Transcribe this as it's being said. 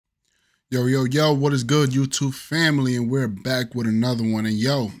Yo, yo, yo, what is good, YouTube family? And we're back with another one. And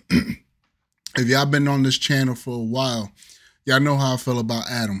yo, if y'all been on this channel for a while, y'all know how I feel about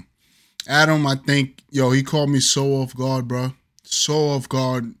Adam. Adam, I think, yo, he caught me so off guard, bro. So off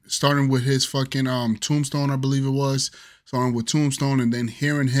guard, starting with his fucking Tombstone, I believe it was. Starting with Tombstone and then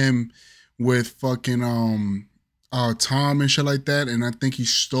hearing him with fucking Tom and shit like that. And I think he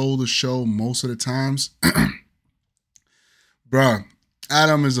stole the show most of the times. Bruh.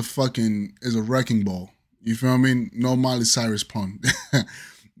 Adam is a wrecking ball. You feel me? No Miley Cyrus pun.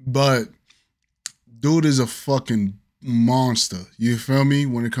 But dude is a fucking monster. You feel me?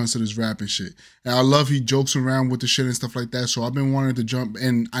 When it comes to this rap and shit. And I love he jokes around with the shit and stuff like that. So I've been wanting to jump,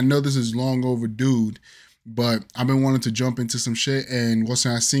 and I know this is long overdue, but I've been wanting to jump into some shit. And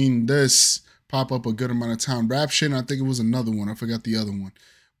I seen this pop up a good amount of time. Rap shit, and I think it was another one. I forgot the other one.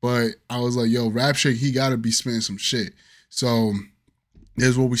 But I was like, yo, rap shit, he gotta be spitting some shit. So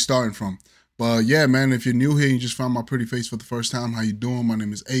here's where we starting from. But yeah, man, if you're new here and you just found my pretty face for the first time, how you doing? My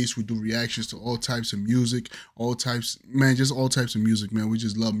name is Ace. We do reactions to all types of music, all types, man, just all types of music, man. We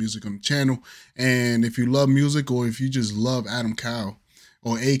just love music on the channel. And if you love music, or if you just love Adam Cal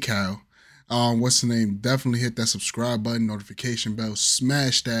or ACAL, what's the name? Definitely hit that subscribe button, notification bell,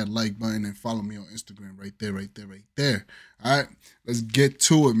 smash that like button, and follow me on Instagram right there, right there, right there. All right, let's get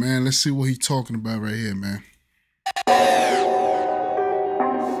to it, man. Let's see what he's talking about right here, man.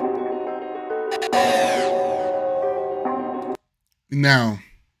 Now,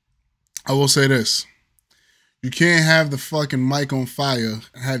 I will say this. You can't have the fucking mic on fire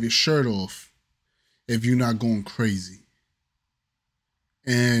and have your shirt off if you're not going crazy.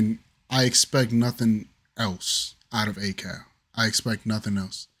 And I expect nothing else out of ACAL. I expect nothing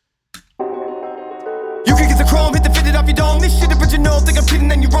else. You can get the chrome, hit the fitted off your dome. This shit original, think I'm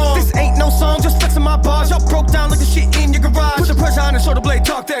kidding and you're wrong. This ain't no song, just flexing my bars. Y'all broke down like the shit in your garage. Put the pressure on and shoulder blade,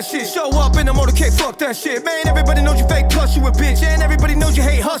 talk that shit. Show up in a motorcade, fuck that shit. Man, everybody knows you fake, plus you a bitch. And everybody knows you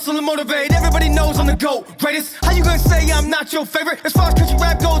hate, hustle and motivate. Everybody knows I'm the GOAT, greatest. How you gonna say I'm not your favorite? As far as country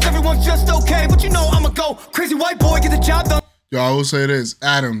rap goes, everyone's just okay. But you know I'm a go crazy white boy, get the job done. Yo, I will say this.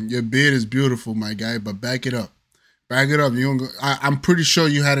 Adam, your beard is beautiful, my guy, but back it up. Back it up. You don't go, I'm pretty sure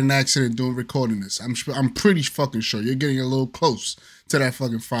you had an accident doing recording this. I'm pretty fucking sure. You're getting a little close to that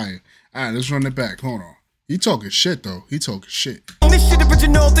fucking fire. All right, let's run it back. Hold on. He talking shit, though. He talking shit. This shit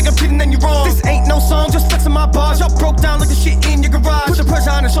original, think I'm kidding and you're wrong. This ain't no song, just flexing my bars. Y'all broke down like the shit in your garage. Put the pressure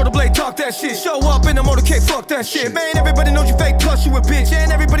on and shoulder blade, talk that shit. Show up in a motorcade, fuck that shit. Man, everybody knows you fake, plus you a bitch.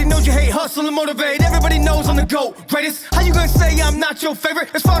 And everybody knows you hate, hustle and motivate. Everybody knows I'm the GOAT, greatest. How you gonna say I'm not your favorite?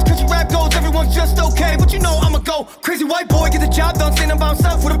 As far as country rap goes, everyone's just okay. But you know I'm a go crazy white boy, get the job done, standing by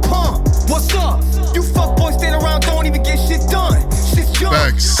himself with a pump. What's up? You fuck boys stand around, don't even get shit done. Shit's junk.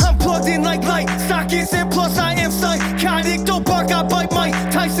 I'm plugged in like light sockets, and plus I am sight. Kadik, don't bark, I bite Mike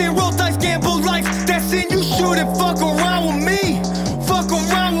Tyson, roll dice, gamble life. That's in, you shouldn't fuck around with me. Fuck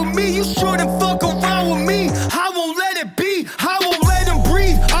around with me, you shouldn't fuck around with me. I won't let it be, I won't let him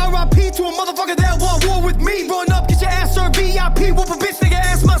breathe. R.I.P. to a motherfucker that want war with me. Run up, get your ass served VIP. Whoop a bitch, nigga,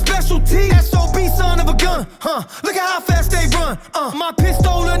 ass my specialty. S.O.B. son of a gun, look at how fast they run. My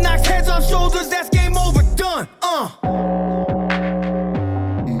pistola knocks heads off shoulders, that's game over, done.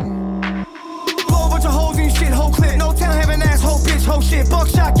 Whole clip, no town having ass, whole bitch, whole shit.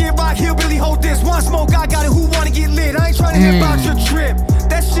 Buckshot, get rock, hillbilly, hold this. One smoke, I got it, who wanna get lit? I ain't trying to hear about your trip.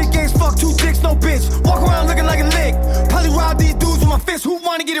 That shit game's fuck, two dicks, no bitch. Walk around looking like a lick. Probably rob these dudes with my fist, who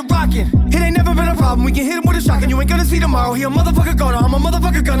wanna get it rockin'? It ain't never been a problem, we can hit him with a shotgun. You ain't gonna see tomorrow, he a motherfucker gunner. I'm a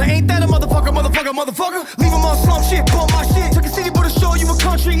motherfucker gunner, ain't that a motherfucker, motherfucker? Leave him on slump shit, bump my shit. Took a city, but to show you what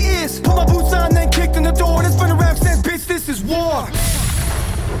country is. Put my boots on, then kicked in the door. It's been a rap since, bitch, this is war.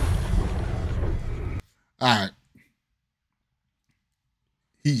 All right.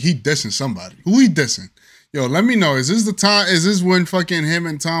 He dissing somebody. Who he dissing? Yo, let me know. Is this the time? Is this when fucking him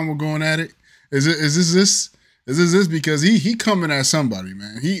and Tom were going at it? Is this because he coming at somebody,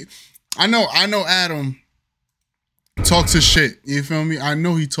 man. I know Adam talks his shit. You feel me? I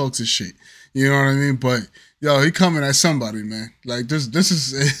know he talks his shit. You know what I mean? But yo, he coming at somebody, man. Like this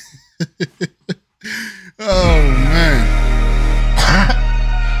is oh man.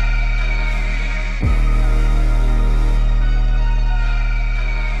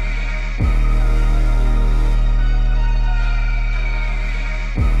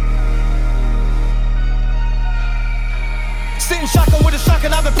 Sitting shotgun with a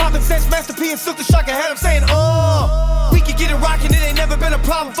shotgun, I've been popping since Master P and Silk the shotgun had him saying, we can get it rockin', it ain't never been a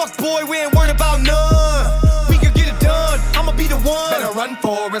problem. Fuck boy, we ain't worried about none. We can get it done, I'ma be the one. Better run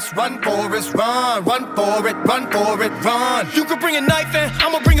for us, run for us, run. Run for it, run for it, run. You can bring a knife and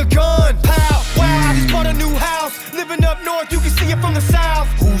I'ma bring a gun. Pow, wow, just bought a new house. Living up north, you can see it from the south.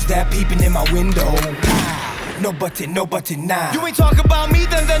 Who's that peeping in my window. No button, nah. You ain't talk about me,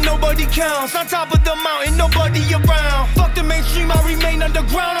 then nobody counts. On top of the mountain, nobody around. Fuck the mainstream, I remain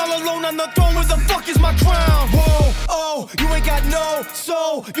underground. All alone on the throne, where the fuck is my crown? Whoa, oh, you ain't got no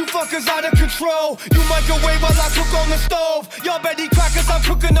soul. You fuckers out of control. You microwave while I cook on the stove. Y'all better crack cause I'm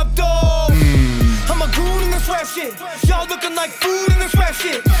cooking up dough. I'm a goon in this rap shit. Y'all looking like food in this rap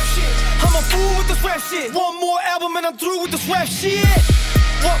shit. I'm a fool with this rap shit. One more album and I'm through with this rap shit.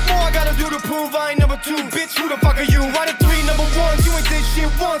 What more I gotta do to prove I ain't number 2? Bitch, who the fuck are you? Why the 3 number 1s? You ain't did shit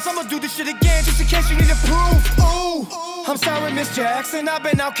once. I'ma do this shit again just in case you need to prove. Ooh, I'm sorry, Miss Jackson. I've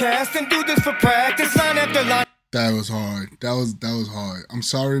been outcast and do this for practice. Line after line. That was hard. That was hard. I'm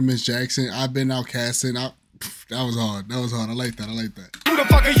sorry, Miss Jackson. I've been outcasting. That was hard. That was hard. I like that. I like that. Who the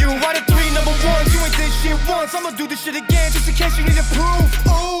fuck are you? Why the 3 number 1s? You ain't did shit once. I'ma do this shit again just in case you need to prove.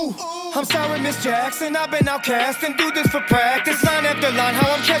 Ooh, I'm sorry, Miss Jackson. I've been outcast and do this for practice. Line after line, how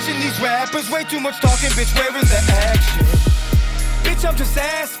I'm catching these rappers. Way too much talking, bitch. Where is the action? Bitch, I'm just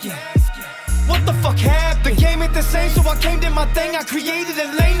asking. What the fuck happened? The game ain't the same, so I came to my thing. I created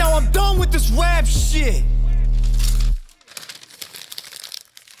a lane. Now I'm done with this rap shit.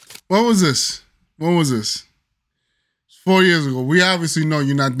 What was this? When was this? 4 years ago. We obviously know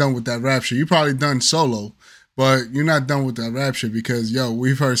you're not done with that rap shit. You probably done solo, but you're not done with that rap shit because, yo,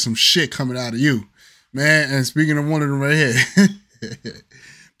 we've heard some shit coming out of you, man. And speaking of one of them right here.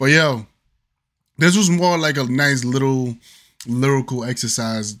 But, yo, this was more like a nice little lyrical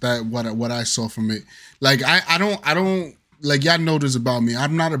exercise that what I saw from it. Like, I don't, like, y'all know this about me.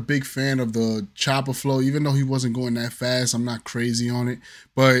 I'm not a big fan of the chopper flow, even though he wasn't going that fast. I'm not crazy on it,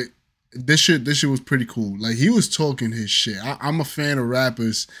 but this shit was pretty cool. Like, he was talking his shit. I'm a fan of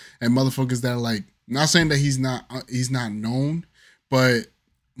rappers and motherfuckers that are like, not saying that he's not known, but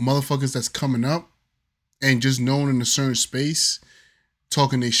motherfuckers that's coming up and just known in a certain space,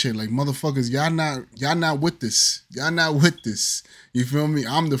 talking their shit. Like, motherfuckers, y'all not with this. Y'all not with this. You feel me?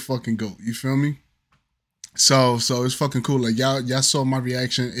 I'm the fucking GOAT. You feel me? So it's fucking cool. Like, y'all saw my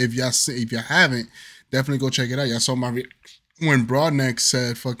reaction. If y'all haven't, definitely go check it out. Y'all saw my when Broadneck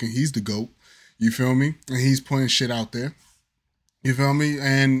said fucking he's the GOAT, you feel me? And he's putting shit out there. You feel me?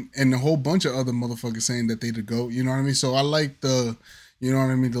 And a whole bunch of other motherfuckers saying that they the GOAT, you know what I mean? So I like the, you know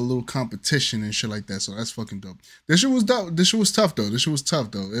what I mean, the little competition and shit like that. So that's fucking dope. This shit was dope. This shit was tough though.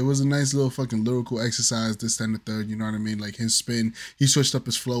 It was a nice little fucking lyrical exercise, this, that, and the third, you know what I mean? Like his spin, he switched up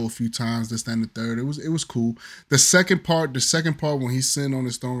his flow a few times, this, that, and the third. It was cool. The second part when he's sitting on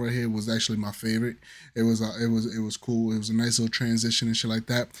his throne right here was actually my favorite. It was cool. It was a nice little transition and shit like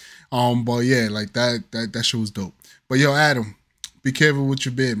that. But yeah, like that shit was dope. But yo, Adam, be careful with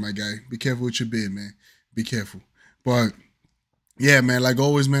your beard, my guy. Be careful with your beard, man. Be careful. But yeah, man, like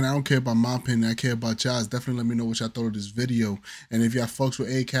always, man, I don't care about my opinion. I care about y'all's. Definitely let me know what y'all thought of this video. And if y'all fucks with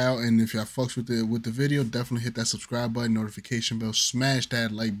ACAL and if y'all fucks with the video, definitely hit that subscribe button, notification bell, smash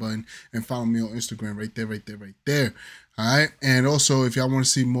that like button, and follow me on Instagram right there. All right. And also, if y'all want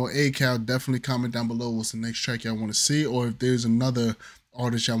to see more ACAL, definitely comment down below what's the next track y'all want to see, or if there's another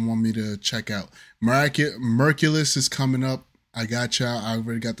artist y'all want me to check out. Merculus is coming up. I got y'all. I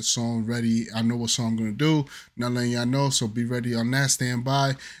already got the song ready. I know what song I'm going to do. Not letting y'all know, so be ready on that. Stand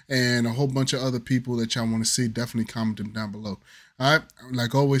by. And a whole bunch of other people that y'all want to see, definitely comment them down below. All right?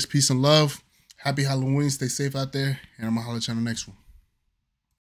 Like always, peace and love. Happy Halloween. Stay safe out there. And I'm going to holler at you on the next one.